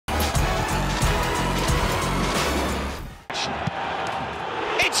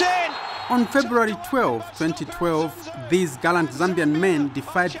It's in! On February 12, 2012, these gallant Zambian men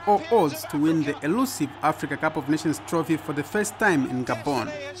defied all odds to win the elusive Africa Cup of Nations trophy for the first time in Gabon.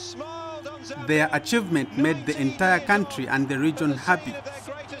 Their achievement made the entire country and the region happy.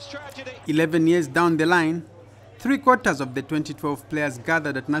 11 years down the line, 3/4 of the 2012 players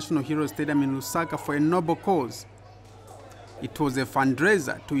gathered at National Hero Stadium in Lusaka for a noble cause. It was a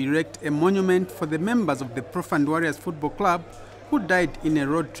fundraiser to erect a monument for the members of the Profund Warriors Football Club who died in a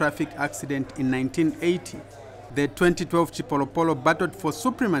road traffic accident in 1980. The 2012 Chipolopolo battled for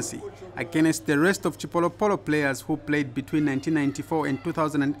supremacy against the rest of Chipolopolo players who played between 1994 and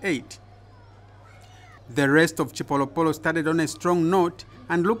 2008. The rest of Chipolopolo started on a strong note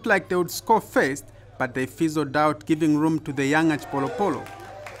and looked like they would score first, but they fizzled out, giving room to the younger Chipolopolo.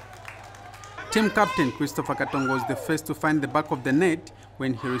 Team captain Christopher Katongo was the first to find the back of the net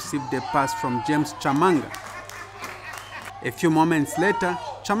when he received a pass from James Chamanga. A few moments later,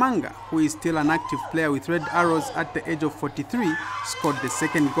 Chamanga, who is still an active player with red arrows at the age of 43, scored the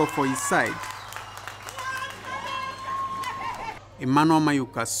second goal for his side. Emmanuel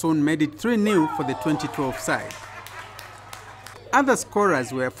Mayuka soon made it 3-0 for the 2012 side. Other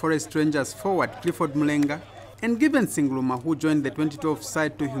scorers were Forest Rangers forward Clifford Mulenga and Given Singluma, who joined the 2012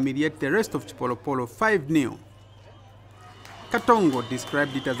 side to humiliate the rest of Chipolopolo 5-0. Katongo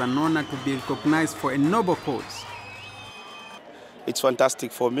described it as an honor to be recognized for a noble cause. It's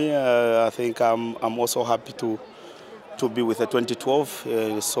fantastic for me. I think I'm also happy to be with the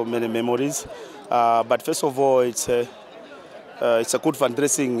 2012. So many memories. But first of all, it's a good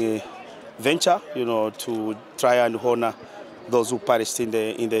fundraising venture, you know, to try and honor those who perished in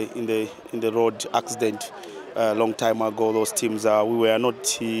the road accident a long time ago. Those teams, we were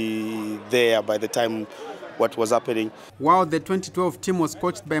not there by the time what was happening. While the 2012 team was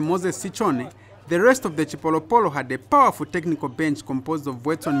coached by Moses Sichone, the rest of the Chipolopolo had a powerful technical bench composed of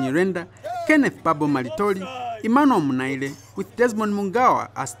Wetson Nyirenda, Kenneth Babo Malitoli, Emmanuel Munaile, with Desmond Mungawa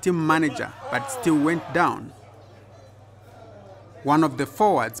as team manager, but still went down. One of the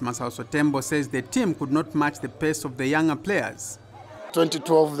forwards, Masao Sotembo, says the team could not match the pace of the younger players.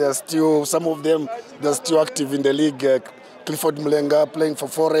 2012, some of them, they're still active in the league. Clifford Mulenga playing for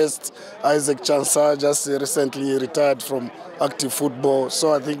Forest, Isaac Chansa just recently retired from active football,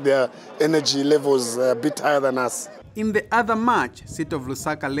 so I think their energy levels are a bit higher than us. In the other match, City of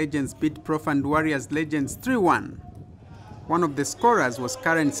Lusaka legends beat Profund Warriors legends 3-1. One of the scorers was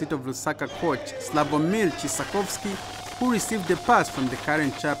current City of Lusaka coach Slavomir Chisakovsky, who received a pass from the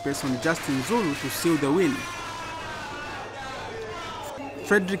current chairperson Justin Zulu to seal the win.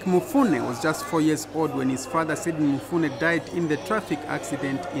 Frederick Mufune was just 4 years old when his father Sidney Mufune died in the traffic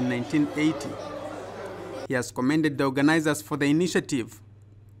accident in 1980. He has commended the organizers for the initiative.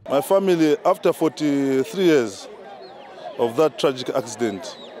 My family, after 43 years of that tragic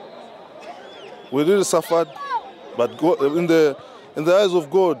accident, we really suffered, but God, in the eyes of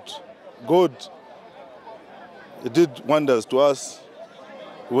God, it did wonders to us.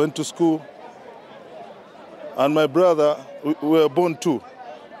 We went to school, and my brother, we were born too.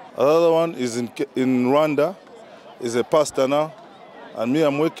 Another one is in Rwanda, is a pastor now, and me,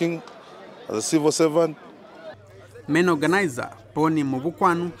 I'm working as a civil servant. Main organizer Boni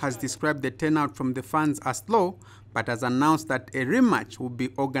Mubukwanu has described the turnout from the fans as low, but has announced that a rematch will be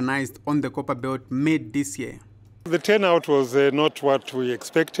organized on the Copper Belt mid this year. The turnout was not what we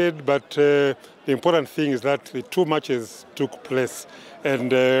expected, but the important thing is that the two matches took place.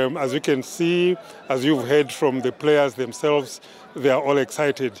 And as you can see, as you've heard from the players themselves, they are all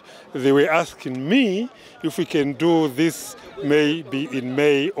excited. They were asking me if we can do this maybe in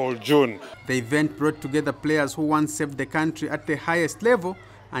May or June. The event brought together players who once served the country at the highest level,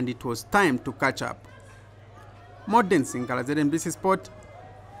 and it was time to catch up. Modern Sinkala, ZNBC Sport,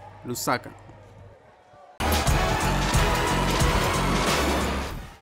 Lusaka.